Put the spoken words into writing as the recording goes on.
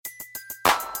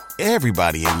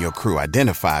Everybody in your crew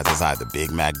identifies as either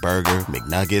Big Mac Burger,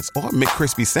 McNuggets, or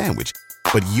McCrispy Sandwich.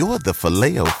 But you're the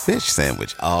Filet-O-Fish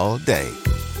Sandwich all day.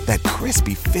 That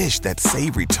crispy fish, that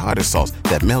savory tartar sauce,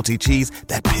 that melty cheese,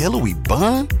 that pillowy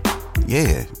bun.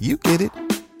 Yeah, you get it.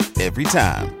 Every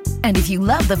time. And if you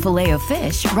love the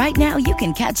Filet-O-Fish, right now you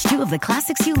can catch two of the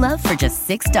classics you love for just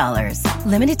 $6.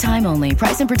 Limited time only.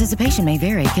 Price and participation may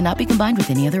vary. Cannot be combined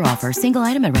with any other offer. Single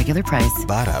item at regular price.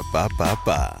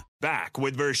 Ba-da-ba-ba-ba. Back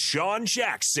with Vershawn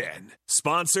Jackson.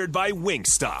 Sponsored by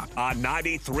Wingstop on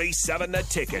 93.7 The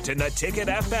Ticket and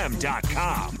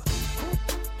theticketfm.com.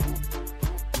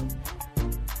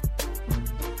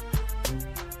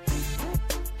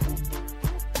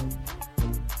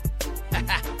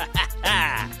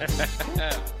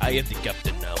 I am the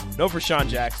captain now. No Vershawn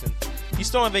Jackson. He's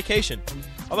still on vacation.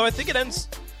 Although I think it ends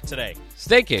today.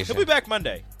 Staycation. He'll be back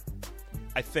Monday.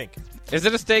 I think. Is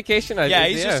it a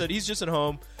staycation? He's just at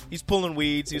home. He's pulling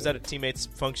weeds. He was at a teammates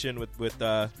function with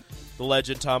the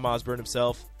legend Tom Osborne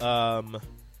himself. I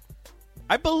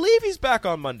believe he's back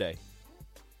on Monday.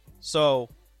 So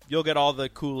you'll get all the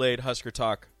Kool-Aid Husker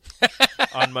talk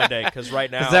on Monday, because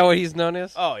right now... Is that what he's known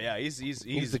as? Oh, yeah. He's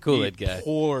the Kool-Aid guy.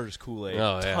 Pours Kool-Aid.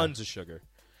 Oh, yeah. Tons of sugar.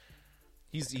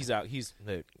 He's out.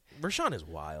 Vershawn is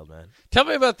wild, man. Tell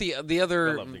me about the other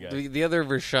I love the guy. the other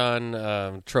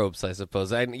Vershawn tropes, I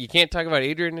suppose. You can't talk about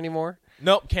Adrian anymore?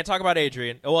 Nope, can't talk about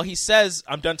Adrian. Well, he says,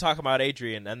 I'm done talking about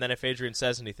Adrian, and then if Adrian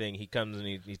says anything, he comes and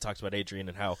he talks about Adrian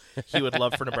and how he would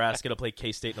love for Nebraska to play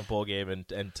K-State in a bowl game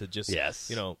and to just,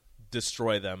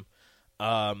 destroy them.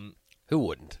 Who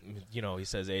wouldn't? He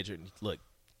says, Adrian, look,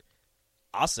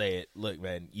 I'll say it. Look,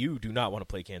 man, you do not want to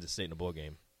play Kansas State in a bowl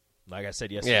game. Like I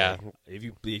said yesterday,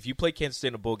 if you play Kansas State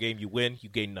in a bowl game, you win, you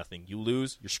gain nothing. You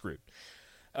lose, you're screwed.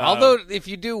 Although, if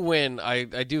you do win, I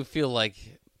do feel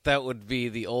like that would be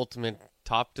the ultimate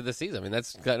top to the season. I mean,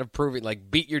 that's kind of proving,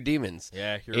 beat your demons.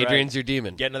 Yeah, you're Adrian's right. your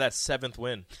demon. Getting to that 7th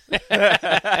win.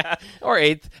 Or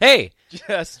 8th. Hey!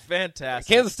 Just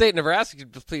fantastic. Kansas State, Nebraska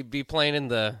could be playing in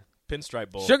the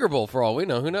Pinstripe Bowl. Sugar Bowl for all we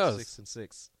know. Who knows?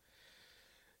 6-6.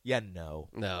 Yeah, no.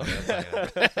 No.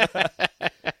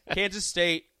 Kansas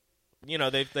State,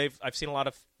 I've seen a lot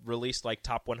of released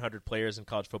top 100 players in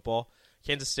college football.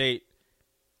 Kansas State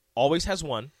always has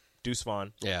one, Deuce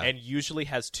Vaughn, and usually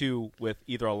has two with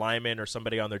either a lineman or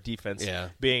somebody on their defense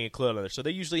being included on there. So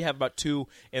they usually have about two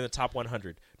in the top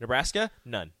 100. Nebraska,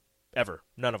 none. Ever.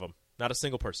 None of them. Not a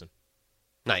single person.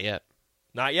 Not yet.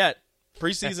 Not yet.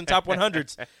 Preseason top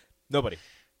 100s, nobody.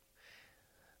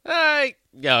 Oh,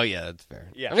 yeah, that's fair.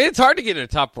 Yeah. I mean, it's hard to get in a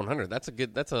top 100. That's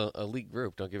a elite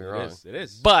group, don't get me wrong. It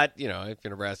is. But, if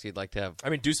you're Nebraska, you'd like to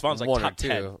have Deuce Vaughn's one top or two.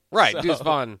 10. Right, So. Deuce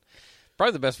Vaughn,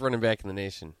 probably the best running back in the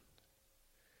nation.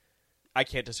 I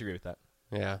can't disagree with that.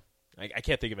 Yeah. I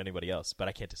can't think of anybody else, but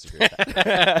I can't disagree with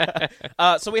that.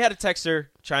 So we had a texter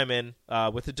chime in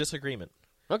with a disagreement.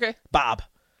 Okay. Bob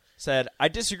said, I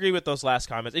disagree with those last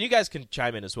comments. And you guys can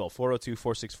chime in as well.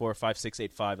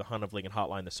 402-464-5685, the Hunt of Lincoln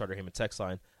hotline, the Starter Heyman text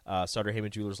line. Starter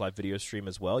Heyman Jewelers live video stream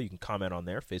as well. You can comment on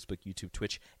there, Facebook, YouTube,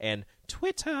 Twitch, and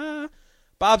Twitter.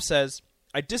 Bob says,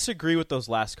 I disagree with those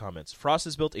last comments. Frost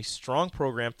has built a strong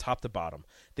program top to bottom.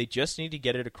 They just need to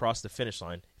get it across the finish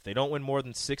line. If they don't win more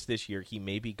than 6 this year, he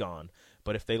may be gone.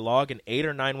 But if they log an 8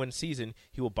 or 9 win season,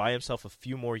 he will buy himself a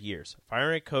few more years.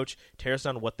 Firing a coach tears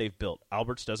down what they've built.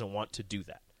 Alberts doesn't want to do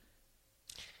that.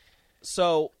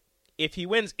 So if he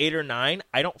wins 8 or 9,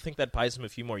 I don't think that buys him a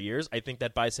few more years. I think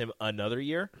that buys him another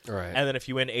year. Right. And then if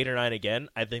you win 8 or 9 again,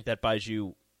 I think that buys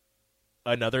you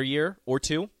another year or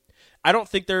 2. I don't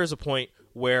think there is a point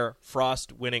where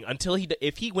Frost winning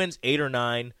if he wins 8 or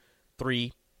 9,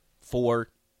 3, 4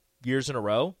 years in a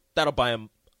row, that'll buy him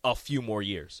a few more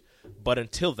years. But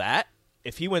until that,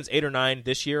 if he wins 8 or 9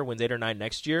 this year, wins 8 or 9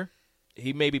 next year,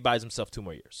 he maybe buys himself 2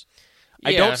 more years. Yeah.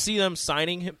 I don't see them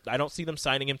signing him. I don't see them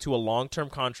signing him to a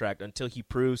long-term contract until he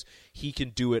proves he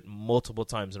can do it multiple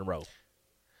times in a row.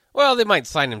 Well, they might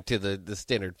sign him to the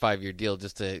standard 5-year deal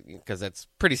because that's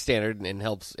pretty standard and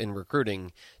helps in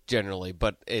recruiting generally.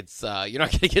 But it's you're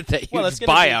not going to get that huge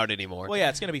buyout anymore. Well, yeah,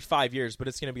 it's going to be 5 years, but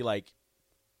it's going to be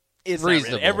it's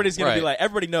reasonable. Not really. Everybody's going to be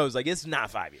everybody knows it's not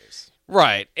 5 years.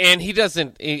 Right, and he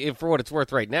doesn't. For what it's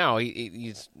worth, right now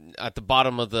he's at the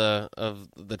bottom of the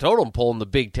totem pole in the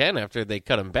Big Ten after they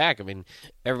cut him back. I mean,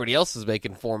 everybody else is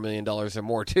making $4 million or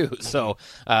more too. So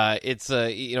it's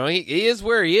he is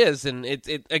where he is, and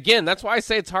it again. That's why I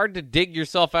say it's hard to dig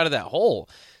yourself out of that hole.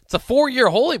 It's a 4-year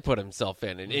hole he put himself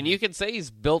in, and you can say he's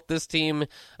built this team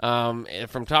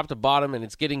from top to bottom, and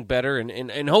it's getting better,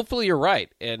 and hopefully you're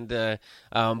right. And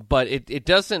but it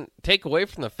doesn't take away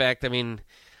from the fact. I mean,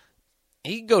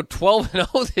 he could go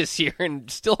 12-0 this year and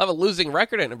still have a losing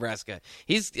record at Nebraska.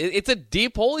 It's a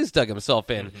deep hole he's dug himself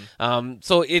in.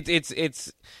 So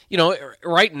it's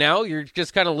right now you're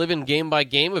just kind of living game by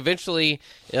game. Eventually,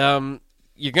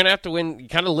 you're going to have to win,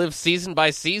 kind of live season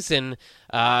by season.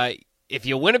 If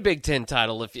you win a Big Ten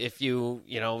title, if you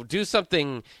do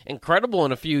something incredible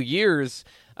in a few years,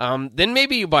 then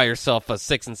maybe you buy yourself a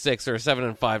 6-6 or a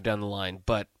 7-5 down the line.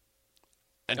 But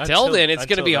until then, it's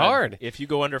going to be hard. If you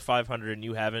go under 500 and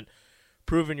you haven't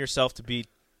proven yourself to be,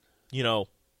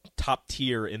 top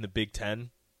tier in the Big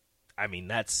Ten, I mean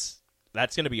that's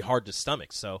going to be hard to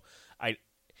stomach. So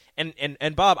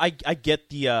and Bob, I get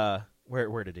the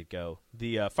where did it go?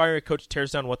 The firing coach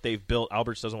tears down what they've built.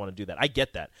 Alberts doesn't want to do that. I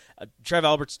get that. Trev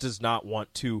Alberts does not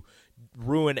want to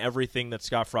ruin everything that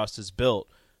Scott Frost has built,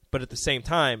 but at the same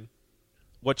time,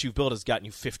 what you've built has gotten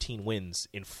you 15 wins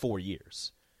in 4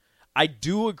 years. I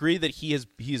do agree that he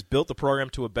has built the program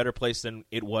to a better place than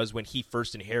it was when he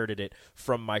first inherited it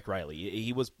from Mike Riley.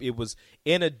 It was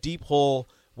in a deep hole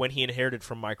when he inherited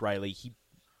from Mike Riley. He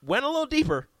went a little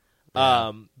deeper,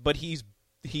 but he's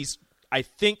I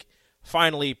think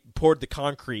finally poured the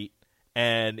concrete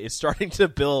and is starting to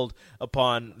build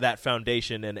upon that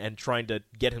foundation and trying to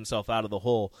get himself out of the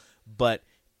hole. But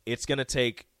it's going to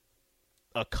take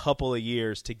a couple of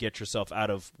years to get yourself out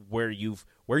of where you've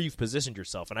positioned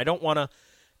yourself. And I don't want to,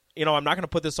 I'm not going to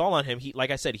put this all on him. He,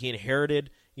 like I said, he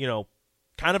inherited,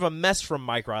 kind of a mess from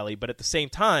Mike Riley. But at the same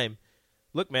time,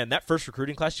 look, man, that first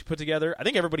recruiting class you put together, I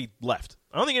think everybody left.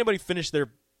 I don't think anybody finished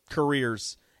their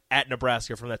careers at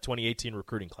Nebraska from that 2018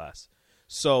 recruiting class.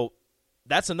 So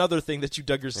that's another thing that you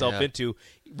dug yourself into.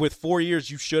 With 4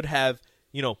 years, you should have,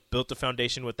 built the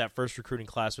foundation with that first recruiting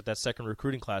class, with that second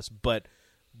recruiting class. But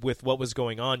with what was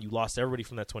going on, you lost everybody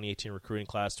from that 2018 recruiting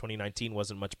class. 2019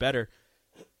 wasn't much better.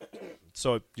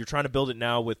 So you're trying to build it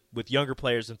now with younger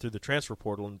players and through the transfer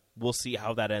portal, and we'll see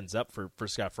how that ends up for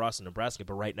Scott Frost in Nebraska.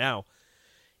 But right now,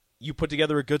 you put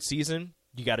together a good season,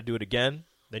 you got to do it again,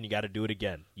 then you got to do it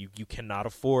again. You cannot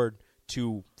afford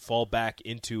to fall back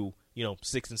into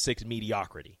 6-6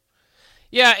 mediocrity.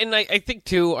 Yeah, and I think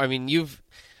too,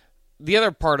 the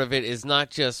other part of it is not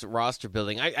just roster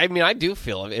building. I do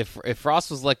feel if Frost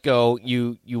was let go,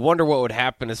 you wonder what would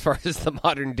happen as far as the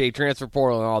modern day transfer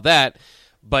portal and all that.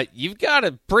 But you've got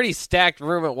a pretty stacked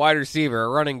room at wide receiver, a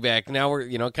running back. Now we're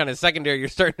kind of secondary. You're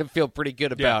starting to feel pretty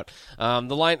good about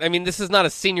the line. This is not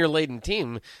a senior laden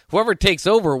team. Whoever takes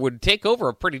over would take over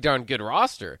a pretty darn good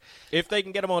roster if they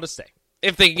can get them all to stay.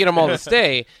 If they can get them all to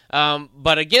stay.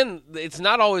 But again, it's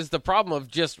not always the problem of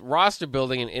just roster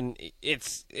building. And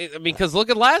because look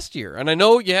at last year. And I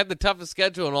know you had the toughest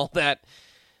schedule and all that,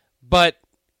 but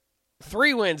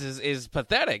 3 wins is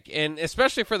pathetic. And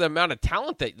especially for the amount of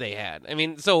talent that they had.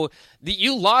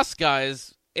 You lost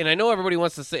guys, and I know everybody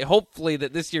wants to say, hopefully,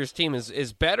 that this year's team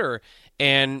is better.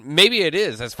 And maybe it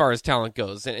is as far as talent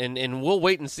goes. And we'll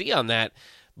wait and see on that.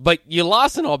 But you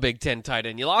lost an All-Big Ten tight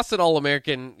end. You lost an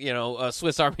All-American,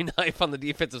 Swiss Army knife on the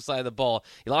defensive side of the ball.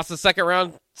 You lost a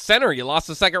second-round center. You lost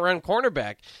a second-round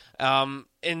cornerback.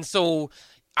 And so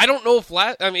I don't know if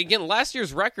last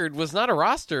year's record was not a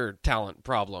roster talent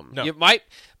problem. No.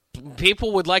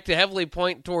 People would like to heavily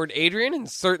point toward Adrian,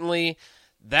 and certainly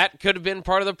that could have been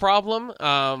part of the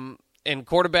problem. And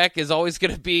quarterback is always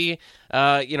going to be,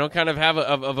 kind of have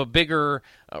a bigger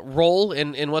role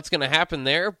in what's going to happen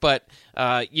there. But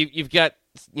you've got,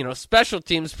 special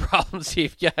teams problems.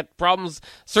 You've got problems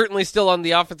certainly still on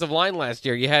the offensive line last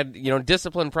year. You had,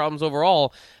 discipline problems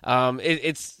overall. And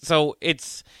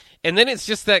then it's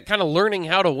just that kind of learning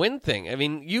how to win thing.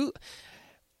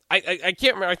 I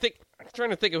can't remember. I'm trying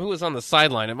to think of who was on the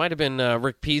sideline. It might have been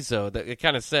Rick Pizzo that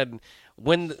kind of said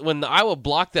when the Iowa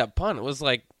blocked that punt, it was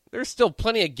like, there's still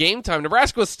plenty of game time.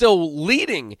 Nebraska was still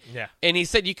leading. Yeah. And he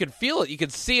said you could feel it. You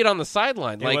could see it on the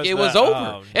sideline. It was over.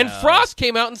 Oh, and no. Frost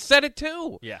came out and said it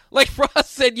too. Yeah. Like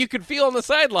Frost said you could feel on the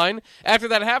sideline. After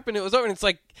that happened, it was over. And it's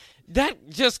like, that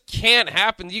just can't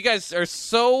happen. You guys are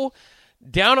so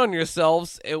down on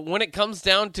yourselves when it comes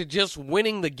down to just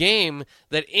winning the game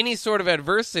that any sort of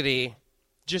adversity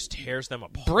just tears them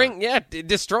apart. It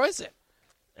destroys it.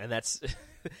 And that's...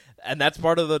 And that's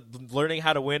part of the learning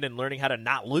how to win and learning how to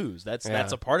not lose. That's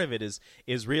a part of it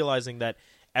is realizing that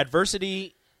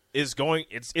adversity is going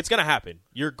it's going to happen.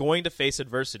 You're going to face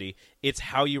adversity. It's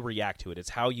how you react to it.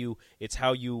 It's how you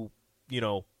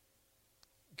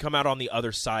come out on the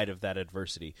other side of that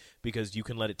adversity, because you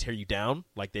can let it tear you down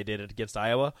like they did against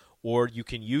Iowa, or you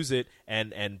can use it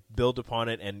and build upon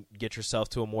it and get yourself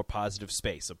to a more positive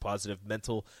space, a positive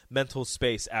mental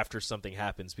space after something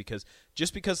happens. Because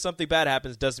just because something bad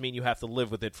happens doesn't mean you have to live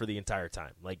with it for the entire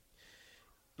time. Like,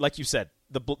 like you said,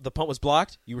 the punt was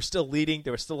blocked. You were still leading.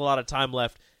 There was still a lot of time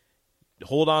left.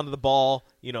 Hold on to the ball.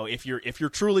 If you're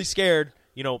truly scared,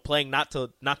 playing not to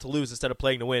lose instead of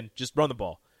playing to win, just run the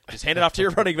ball. Just hand it off to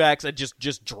your running backs and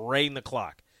just drain the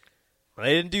clock. Well,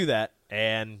 they didn't do that,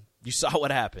 and you saw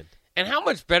what happened. And how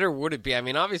much better would it be? I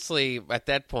mean, obviously, at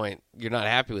that point, you're not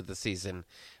happy with the season.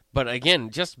 But, again,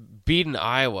 just beating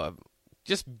Iowa.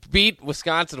 Just beat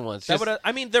Wisconsin once. There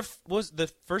was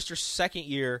the first or second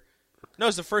year. No, it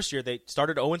was the first year. They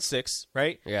started 0-6,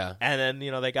 right? Yeah. And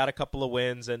then, they got a couple of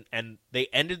wins, and they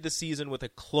ended the season with a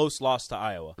close loss to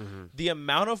Iowa. Mm-hmm. The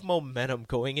amount of momentum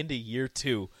going into year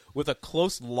 2 with a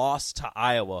close loss to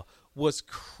Iowa was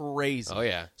crazy. Oh,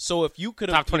 yeah. So if you could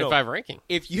have... Top 25 ranking.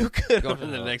 If you could going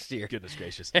into the next year. Goodness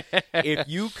gracious. If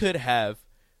you could have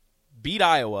beat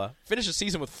Iowa, finish the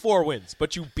season with 4 wins,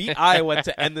 but you beat Iowa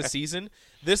to end the season,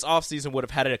 this offseason would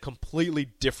have had a completely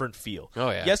different feel. Oh,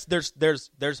 yeah. Yes,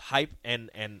 there's hype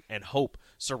and hope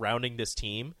surrounding this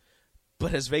team,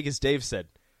 but as Vegas Dave said,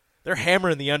 they're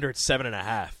hammering the under at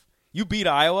 7.5. You beat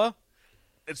Iowa,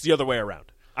 it's the other way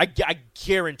around. I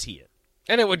guarantee it.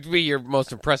 And it would be your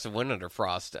most impressive win under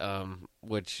Frost,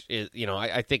 which is,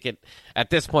 I think at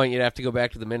this point you'd have to go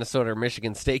back to the Minnesota or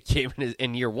Michigan State game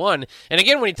in year 1. And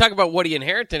again, when you talk about what he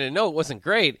inherited, and no, it wasn't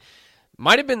great,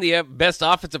 might have been the best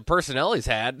offensive personnel he's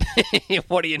had,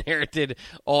 what he inherited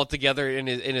altogether in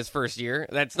his first year.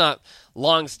 That's not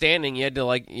long-standing. You had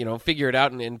to, figure it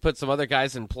out and put some other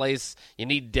guys in place. You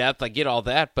need depth. I get all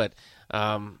that, but,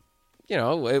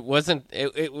 it wasn't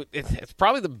it's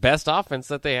probably the best offense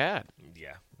that they had.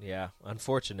 Yeah,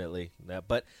 unfortunately.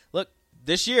 But look,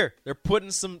 this year they're putting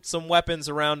some weapons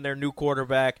around their new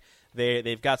quarterback.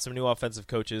 They've got some new offensive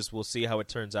coaches. We'll see how it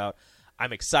turns out.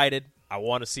 I'm excited. I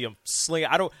want to see them sling.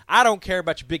 I don't care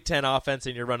about your Big Ten offense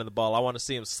and you're running the ball. I want to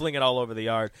see them sling it all over the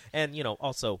yard, and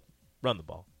also run the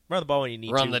ball. Run the ball when you need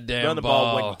to. Run the damn Run the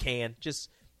ball when you can.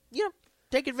 Just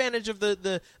take advantage of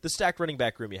the stacked running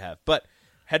back room you have. But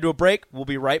head to a break. We'll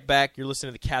be right back. You're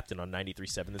listening to The Captain on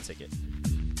 93.7 The Ticket.